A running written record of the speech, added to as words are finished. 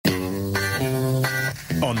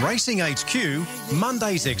On Racing HQ,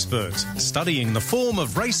 Monday's Experts, studying the form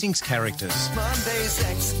of racing's characters. Monday's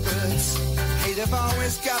Experts, hey, they've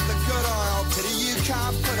always got the good oil. Pity you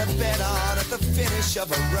can't put a bet on at the finish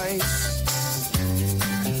of a race.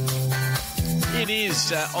 It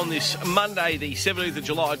is on this Monday, the 17th of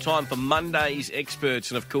July, time for Monday's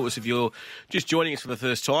Experts. And, of course, if you're just joining us for the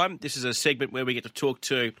first time, this is a segment where we get to talk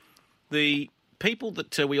to the people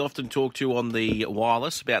that we often talk to on the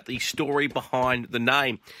wireless about the story behind the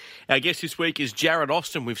name. Our guest this week is Jarrod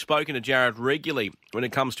Austin. We've spoken to Jarrod regularly when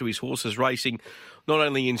it comes to his horses racing, not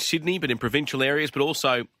only in Sydney but in provincial areas, but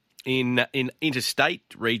also in interstate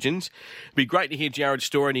regions. It'd be great to hear Jarrod's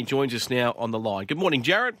story, and he joins us now on the line. Good morning,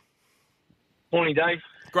 Jarrod. Morning, Dave.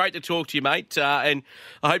 Great to talk to you, mate. And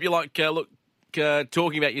I hope you like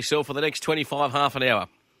talking about yourself for the next 25, half an hour.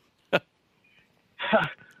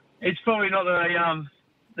 It's probably not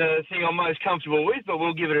the thing I'm most comfortable with, but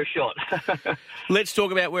we'll give it a shot. Let's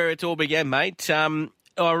talk about where it all began, mate.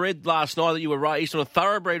 I read last night that you were raised on a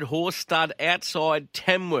thoroughbred horse stud outside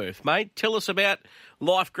Tamworth, mate. Tell us about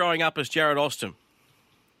life growing up as Jarrod Austin.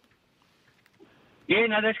 Yeah,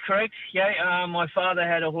 no, that's correct. Yeah, my father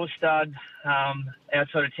had a horse stud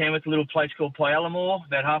outside of Tamworth, a little place called Pyalamore,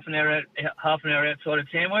 about half an hour outside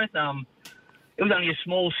of Tamworth. It was only a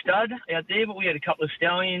small stud out there, but we had a couple of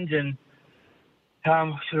stallions and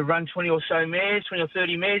sort of run 20 or 30 mares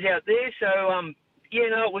out there. So,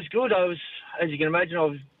 it was good. As you can imagine, I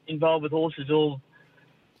was involved with horses all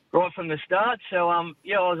right from the start. So, I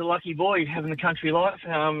was a lucky boy having the country life,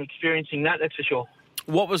 experiencing that's for sure.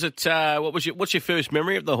 What was it? What's your first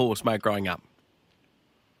memory of the horse, mate, growing up?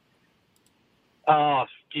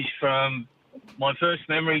 Just from my first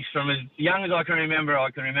memories from as young as I can remember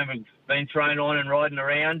being thrown on and riding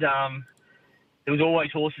around. There was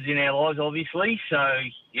always horses in our lives, obviously. So,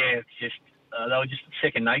 yeah, it's just they were just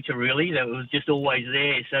second nature, really. That was just always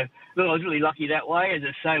there. So, look, I was really lucky that way. As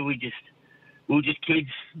I say, we were just kids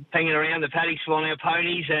hanging around the paddocks on our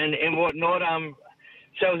ponies and whatnot.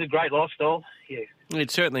 So it was a great lifestyle, yeah.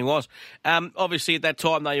 It certainly was. Obviously, at that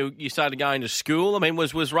time, though, you started going to school. I mean,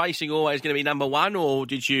 was racing always going to be number one, or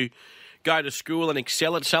did you go to school and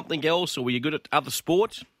excel at something else, or were you good at other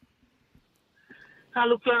sports?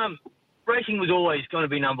 Look, racing was always going to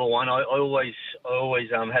be number one. I always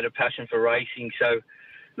had a passion for racing. So,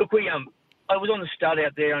 look, I was on the stud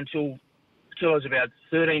out there until I was about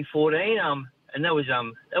 13, 14, and that was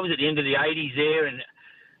at the end of the 80s there, and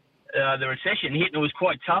the recession hit, and it was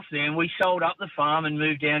quite tough then. We sold up the farm and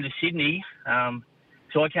moved down to Sydney.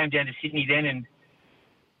 So I came down to Sydney then, and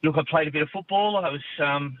look, I played a bit of football. I was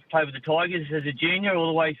played with the Tigers as a junior all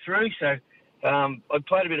the way through. So I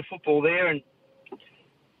played a bit of football there, and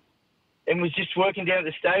was just working down at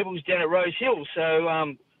the stables down at Rose Hill. So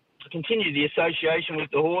I continued the association with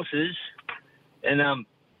the horses, and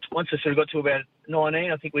once I sort of got to about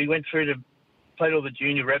 19, I think we went through to played all the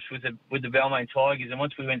junior reps with the Balmain Tigers, and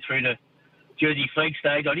once we went through to Jersey Fleet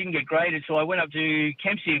stage, I didn't get graded, so I went up to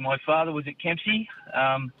Kempsey. My father was at Kempsey.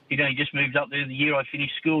 He'd only just moved up there the year I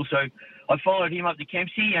finished school, so I followed him up to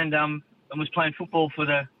Kempsey and was playing football for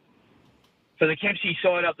the Kempsey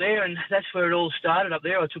side up there, and that's where it all started up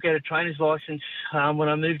there. I took out a trainer's licence when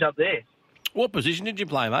I moved up there. What position did you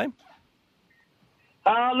play, mate?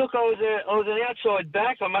 Look, I was an outside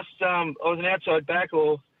back. I was an outside back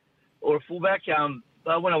or a fullback.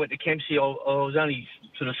 When I went to Kempsey, I was only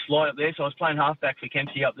sort of slight up there, so I was playing halfback for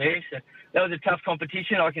Kempsey up there. So that was a tough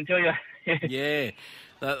competition, I can tell you. Yeah,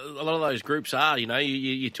 a lot of those groups are.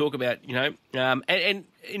 You talk about, and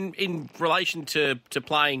in relation to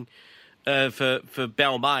playing for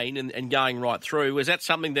Balmain and going right through, was that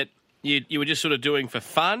something that you were just sort of doing for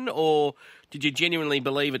fun, or did you genuinely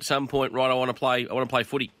believe at some point, right, I want to play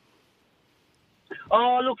footy?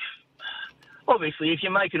 Oh, look. Obviously, if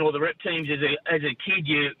you're making all the rep teams as a kid,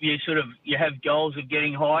 you have goals of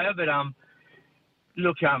getting higher. But I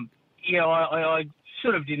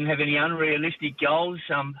sort of didn't have any unrealistic goals.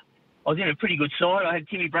 I was in a pretty good side. I had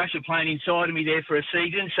Timmy Brasher playing inside of me there for a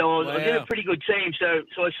season, so I was in a pretty good team. So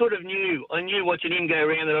I sort of knew watching him go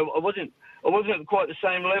around that I wasn't at quite the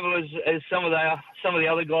same level as some of the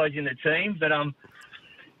other guys in the team. But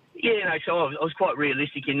so I was quite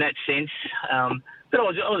realistic in that sense. But I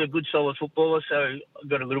was a good, solid footballer, so I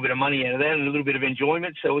got a little bit of money out of that and a little bit of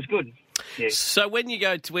enjoyment, so it was good. Yeah. So when you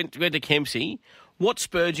went to Kempsey, what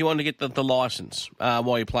spurred you on to get the licence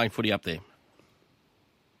while you're playing footy up there?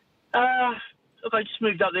 Look, I just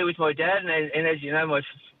moved up there with my dad, and as you know, my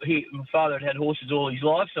father had horses all his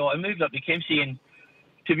life, so I moved up to Kempsey, and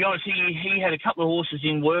to be honest, he had a couple of horses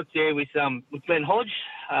in work there with Glenn Hodge,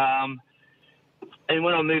 and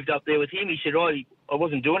when I moved up there with him, he said, I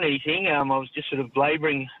wasn't doing anything. I was just sort of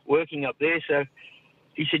labouring, working up there. So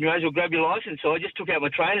he said, you may as well grab your licence. So I just took out my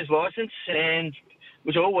trainer's licence, and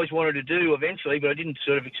which I always wanted to do eventually, but I didn't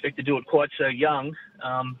sort of expect to do it quite so young.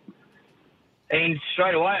 And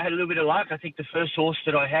straight away, I had a little bit of luck. I think the first horse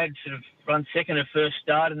that I had sort of run second at first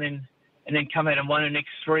start, and then come out and won the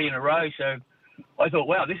next 3 in a row. So I thought,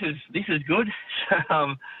 wow, this is good.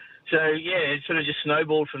 So yeah, it sort of just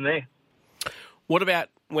snowballed from there. What about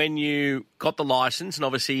when you got the licence, and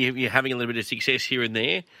obviously you're having a little bit of success here and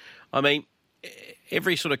there? I mean,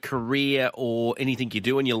 every sort of career or anything you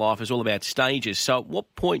do in your life is all about stages. So at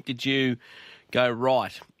what point did you go,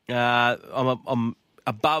 right, I'm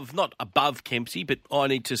not above Kempsey, but I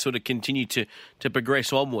need to sort of continue to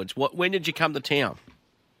progress onwards? When did you come to town?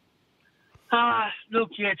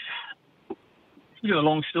 Look, yeah, it's a bit of a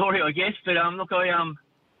long story, I guess. But look,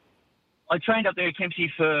 I trained up there at Kempsey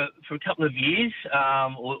for a couple of years,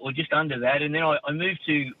 or just under that, and then I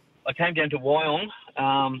came down to Wyong,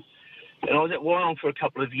 and I was at Wyong for a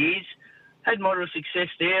couple of years. Had moderate success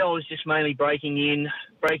there. I was just mainly breaking in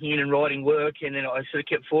and riding work, and then I sort of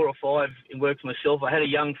kept 4 or 5 in work for myself. I had a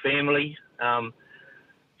young family, so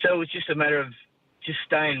it was just a matter of just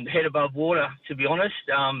staying head above water, to be honest.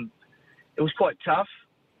 It was quite tough.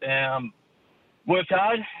 Worked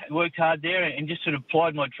hard there, and just sort of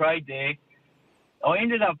plied my trade there. I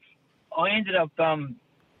ended up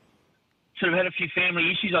sort of had a few family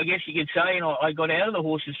issues, I guess you could say, and I got out of the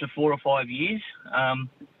horses for 4 or 5 years.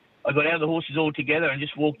 I got out of the horses altogether and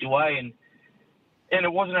just walked away, and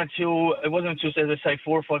it wasn't until, as I say,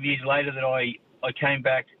 4 or 5 years later that I came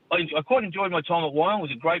back. I quite enjoyed my time at Wyong. It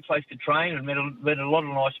was a great place to train, and met a lot of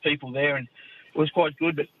nice people there, and it was quite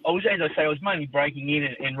good. But I was mainly breaking in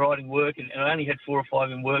and riding work, and I only had 4 or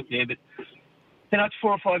 5 in work there. But then after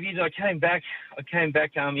 4 or 5 years, I came back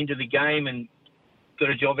into the game and got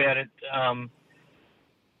a job out at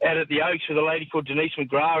the Oaks with a lady called Denise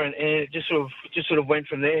McGrath, and it just sort of went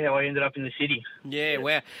from there. How I ended up in the city. Yeah,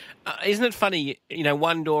 wow. Isn't it funny? You know,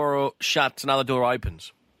 one door shuts, another door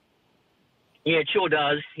opens. Yeah, it sure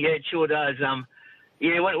does.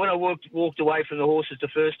 Yeah, when I walked away from the horses the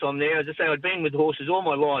first time there, as I say, I'd been with horses all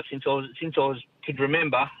my life since I could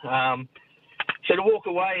remember. So to walk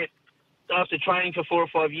away after training for 4 or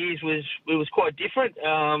 5 years was quite different.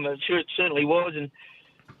 It certainly was, and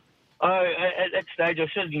at that stage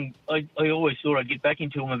I always thought I'd get back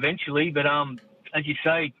into them eventually. But as you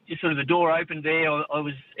say, just sort of the door opened there. I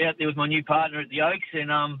was out there with my new partner at the Oaks, and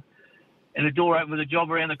the door opened with a job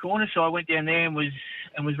around the corner. So I went down there and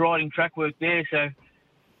was riding track work there. So.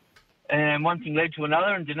 And one thing led to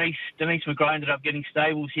another, and Denise McGrath ended up getting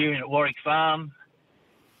stables here at Warwick Farm.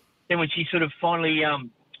 Then when she sort of finally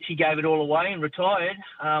she gave it all away and retired,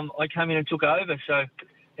 I came in and took over. So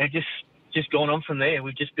it just gone on from there.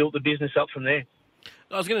 We've just built the business up from there.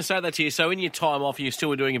 I was going to say that to you. So in your time off, you still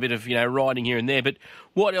were doing a bit of riding here and there. But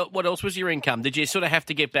what else was your income? Did you sort of have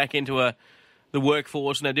to get back into the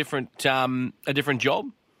workforce and a different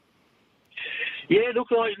job? Yeah, look,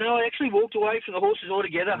 I actually walked away from the horses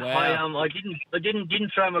altogether. Wow. I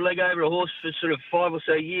didn't throw my leg over a horse for sort of 5 or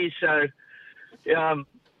so years. So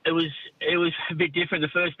it was a bit different the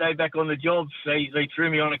first day back on the job. They threw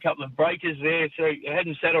me on a couple of breakers there, so I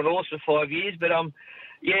hadn't sat on a horse for 5 years. But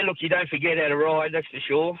yeah, look, you don't forget how to ride, that's for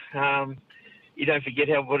sure. You don't forget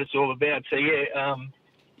what it's all about. So yeah,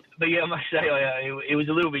 but yeah, I must say it was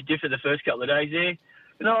a little bit different the first couple of days there.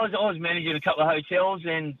 And I was managing a couple of hotels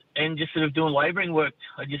and just sort of doing labouring work.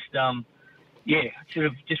 I just, sort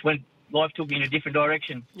of just went, life took me in a different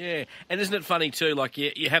direction. Yeah, and isn't it funny too, like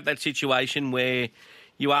you have that situation where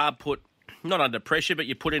you are put, not under pressure, but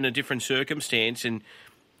you're put in a different circumstance and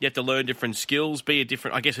you have to learn different skills, be a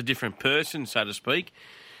different person, so to speak.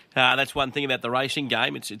 That's one thing about the racing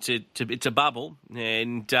game. It's a bubble,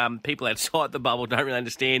 and people outside the bubble don't really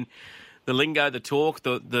understand the lingo, the talk,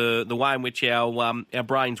 the way in which our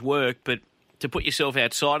brains work. But to put yourself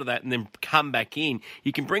outside of that and then come back in,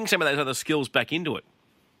 you can bring some of those other skills back into it.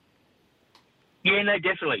 Yeah, no,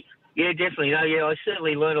 definitely. Yeah, definitely. No, yeah, I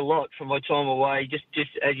certainly learned a lot from my time away, just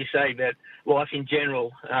as you say, about life in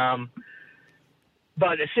general.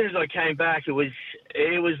 But as soon as I came back, it was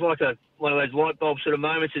like one of those light bulb sort of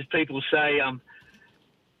moments, as people say.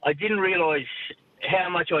 I didn't realise how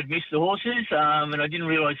much I'd missed the horses, and I didn't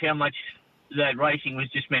realise how much that racing was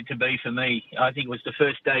just meant to be for me. I think it was the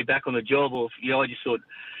first day back on the job, I just thought,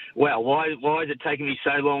 wow, why is it taking me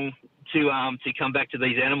so long to come back to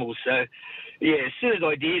these animals? So, yeah, as soon as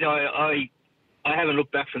I did, I haven't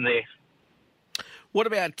looked back from there. What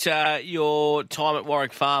about your time at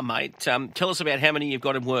Warwick Farm, mate? Tell us about how many you've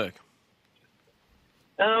got in work.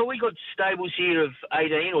 We got stables here of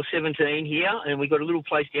 18 or 17 here, and we've got a little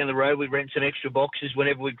place down the road. We rent some extra boxes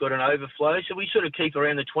whenever we've got an overflow. So we sort of keep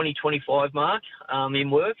around the 20-25 mark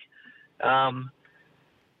in work. And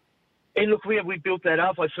look, we built that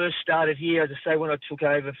up. I first started here, as I say, when I took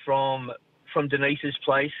over from Denise's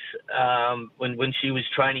place when she was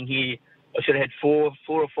training here. I sort of had four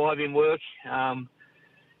or five in work. And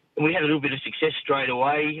we had a little bit of success straight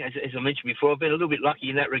away. As I mentioned before, I've been a little bit lucky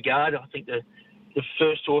in that regard. I think the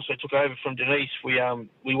first horse I took over from Denise,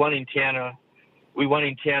 we won in town. We won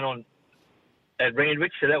in town at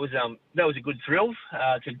Randwick, so that was a good thrill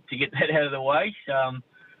to get that out of the way.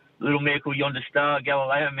 Little mare called Yonder Star,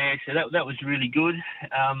 Galileo mare, so that was really good.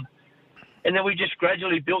 And then we just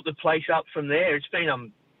gradually built the place up from there. It's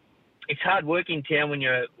been it's hard work in town when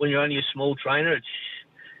you're only a small trainer.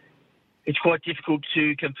 It's quite difficult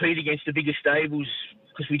to compete against the bigger stables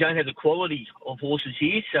because we don't have the quality of horses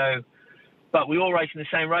here. So. But we all race in the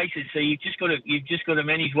same races, so you've just got to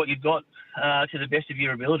manage what you've got to the best of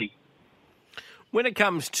your ability. When it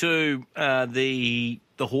comes to the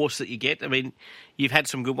horse that you get, I mean, you've had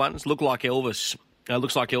some good ones. Looks like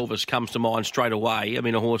Elvis comes to mind straight away. I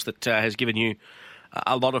mean, a horse that has given you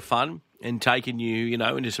a lot of fun and taken you,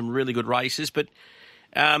 into some really good races. But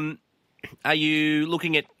are you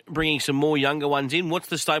looking at bringing some more younger ones in? What's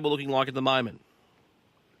the stable looking like at the moment?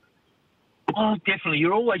 Oh, definitely.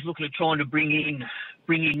 You're always looking at trying to bring in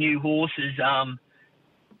new horses.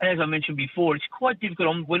 As I mentioned before, it's quite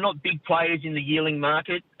difficult. We're not big players in the yearling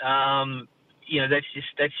market. That's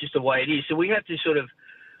just the way it is. So we have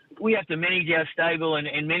to manage our stable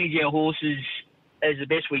and manage our horses as the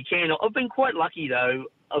best we can. I've been quite lucky though.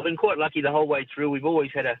 I've been quite lucky the whole way through. We've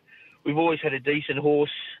always had a decent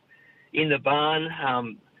horse in the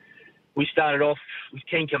barn. We started off with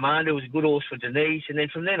King Commander, was a good horse for Denise, and then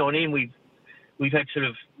from then on in we had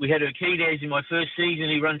Urquidez in my first season.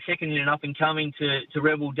 He ran second in an up and coming to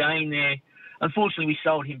Rebel Dane there. Unfortunately, we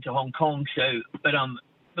sold him to Hong Kong. But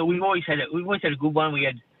we've always had a good one. We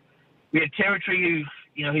had Territory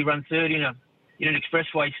who he ran third in an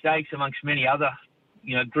Expressway Stakes amongst many other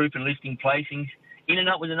group and listing placings. In and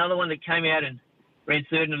Up was another one that came out and ran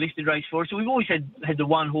third in a listed race for us. So we've always had the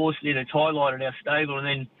one horse there that's highlighted our stable,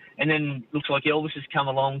 and then looks like Elvis has come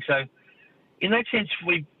along. So in that sense,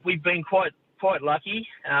 we've been quite lucky,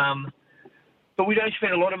 but we don't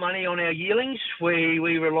spend a lot of money on our yearlings. We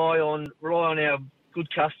rely on our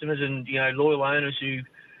good customers and loyal owners who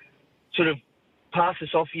sort of pass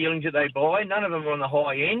us off yearlings that they buy. None of them are on the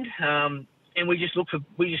high end, and we just look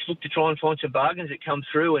to try and find some bargains that come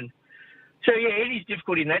through. And so yeah, it is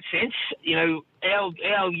difficult in that sense.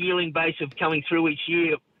 Our yearling base of coming through each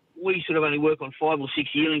year, we sort of only work on 5 or 6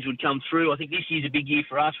 yearlings would come through. I think this year's a big year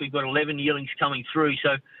for us. We've got 11 yearlings coming through.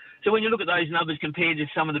 So when you look at those numbers compared to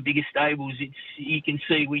some of the bigger stables, you can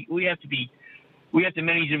see we have to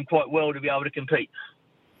manage them quite well to be able to compete.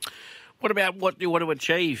 What about what you want to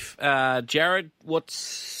achieve, Jarrod? What's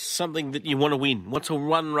something that you want to win? What's a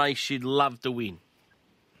one race you'd love to win?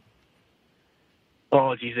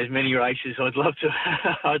 Oh, geez, there's many races I'd love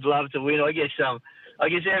to win. I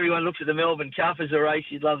guess everyone looks at the Melbourne Cup as a race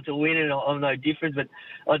you'd love to win, and I'm no different. But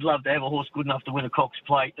I'd love to have a horse good enough to win a Cox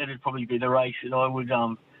Plate. That'd probably be the race that I would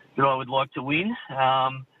like to win.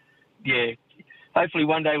 Yeah, hopefully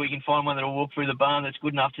one day we can find one that'll walk through the barn that's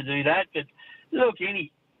good enough to do that. But look,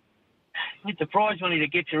 with the prize money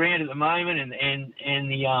that gets around at the moment, and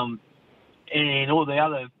all the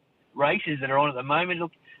other races that are on at the moment,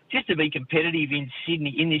 look, just to be competitive in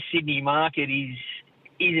this Sydney market is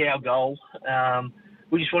our goal.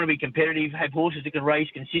 We just want to be competitive, have horses that can race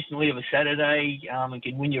consistently of a Saturday and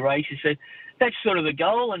can win your races. So that's sort of the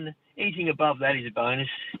goal, and anything above that is a bonus,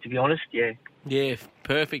 to be honest, yeah. Yeah,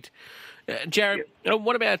 perfect. Jarrod,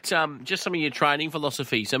 what about just some of your training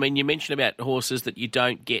philosophies? I mean, you mentioned about horses that you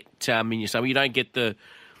don't get in your stable. You don't get the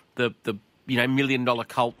 $1 million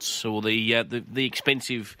colts or the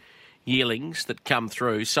expensive yearlings that come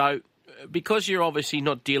through. So because you're obviously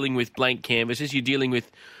not dealing with blank canvases, you're dealing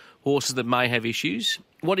with horses that may have issues.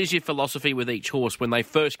 What is your philosophy with each horse when they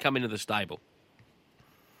first come into the stable?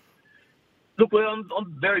 Look,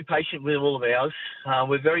 I'm very patient with all of ours.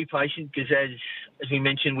 We're very patient because, as we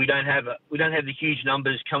mentioned, we don't have the huge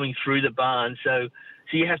numbers coming through the barn. So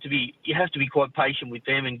you have to be quite patient with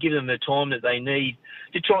them and give them the time that they need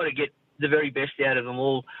to try to get the very best out of them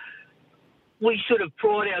all. We sort of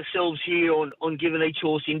pride ourselves here on giving each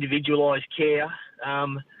horse individualised care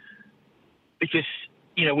because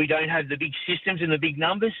we don't have the big systems and the big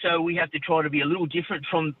numbers, so we have to try to be a little different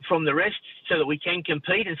from the rest so that we can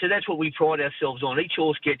compete. And so that's what we pride ourselves on. Each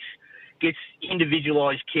horse gets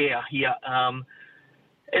individualised care here, and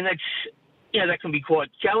that can be quite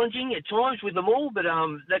challenging at times with them all, but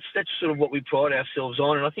that's sort of what we pride ourselves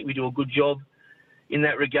on, and I think we do a good job in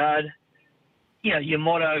that regard. Your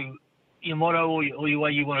motto or your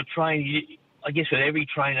way you want to train, I guess with every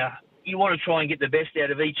trainer, you want to try and get the best out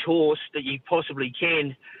of each horse that you possibly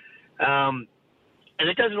can. And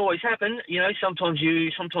it doesn't always happen. Sometimes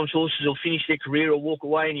horses will finish their career or walk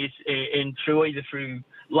away, and either through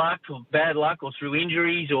luck or bad luck or through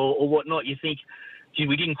injuries or whatnot, you think, gee,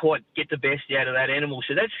 we didn't quite get the best out of that animal.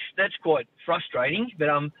 So that's quite frustrating. But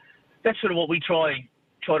that's sort of what we try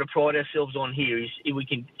to pride ourselves on here, is if we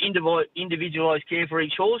can individualise care for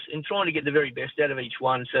each horse and trying to get the very best out of each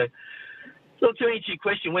one. So look, to answer your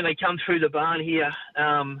question, when they come through the barn here,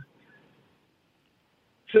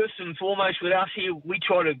 first and foremost with us here, we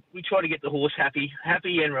try to get the horse happy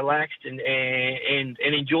and relaxed and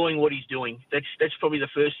enjoying what he's doing. That's probably the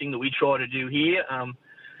first thing that we try to do here.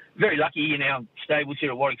 Very lucky in our stables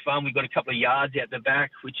here at Warwick Farm. We've got a couple of yards out the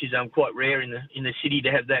back, which is quite rare in the city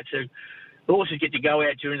to have that. So the horses get to go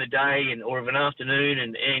out during the day or of an afternoon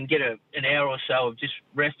and get an hour or so of just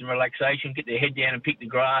rest and relaxation, get their head down and pick the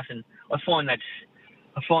grass. And I find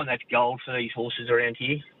that's gold for these horses around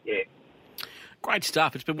here. Yeah. Great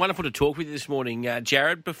stuff. It's been wonderful to talk with you this morning,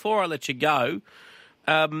 Jarrod. Before I let you go,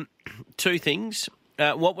 two things.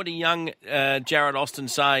 What would a young Jarrod Austin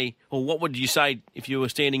say, or what would you say if you were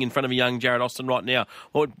standing in front of a young Jarrod Austin right now?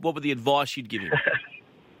 What would the advice you'd give him?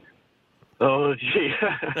 Oh, gee.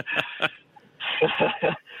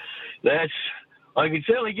 I could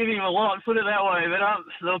certainly give him a lot, put it that way. But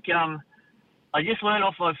look, I just learned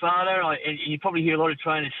off my father, and you probably hear a lot of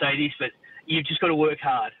trainers say this, but you've just got to work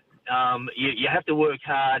hard. You have to work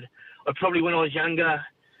hard. When I was younger,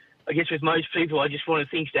 I guess with most people, I just wanted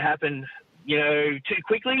things to happen, too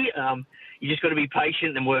quickly. You just got to be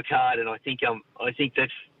patient and work hard, and I think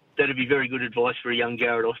that'd be very good advice for a young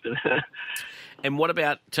Jarrod Austin. And what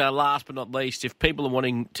about, last but not least, if people are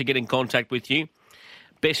wanting to get in contact with you,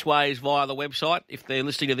 best way is via the website? If they're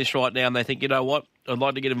listening to this right now and they think, you know what, I'd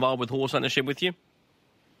like to get involved with horse ownership with you?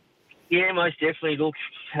 Yeah, most definitely. Look,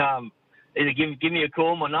 either give me a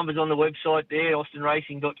call. My number's on the website there,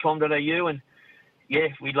 austinracing.com.au, and, yeah,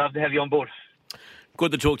 we'd love to have you on board.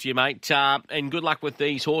 Good to talk to you, mate, and good luck with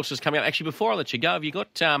these horses coming up. Actually, before I let you go, have you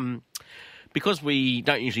got, because we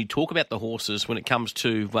don't usually talk about the horses when it comes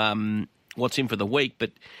to what's in for the week, but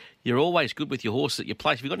you're always good with your horses that you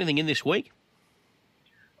place. Have you got anything in this week?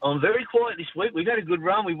 I'm very quiet this week. We've had a good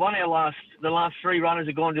run. We won the last three runners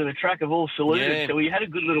have gone to the track, have all saluted, so we had a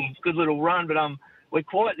good little run, but we're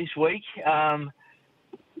quiet this week.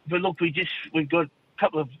 But look, we've got a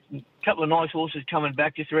couple of nice horses coming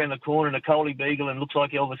back just around the corner, and a Coley Beagle, and looks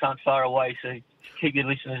like Elvis aren't far away. So keep your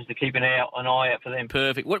listeners to keep an eye out for them.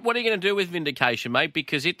 Perfect. What are you going to do with Vindication, mate?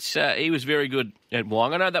 Because he was very good at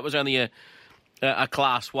Wyong. I know that was only a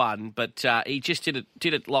Class 1, but he just did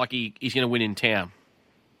it like he's going to win in town.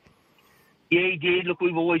 Yeah, he did. Look,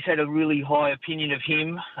 we've always had a really high opinion of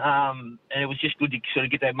him, and it was just good to sort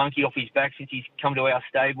of get that monkey off his back since he's come to our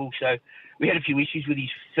stable. So we had a few issues with his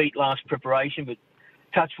feet last preparation, but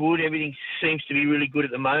touch wood, everything seems to be really good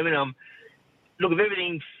at the moment. Look, if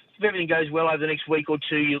everything goes well over the next week or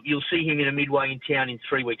two, you'll see him in a midway in town in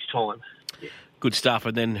 3 weeks' time. Yeah. Good stuff,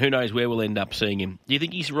 and then who knows where we'll end up seeing him. Do you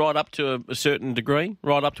think he's right up to a certain degree,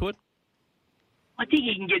 right up to it? I think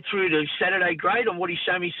he can get through to Saturday grade on what he's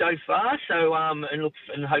shown me so far. So,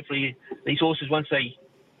 and hopefully these horses, once they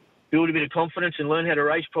build a bit of confidence and learn how to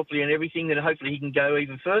race properly and everything, then hopefully he can go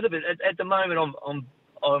even further. But at the moment,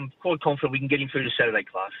 I'm quite confident we can get him through to Saturday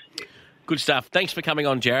class. Yeah. Good stuff. Thanks for coming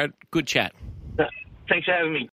on, Jarrod. Good chat. Thanks for having me.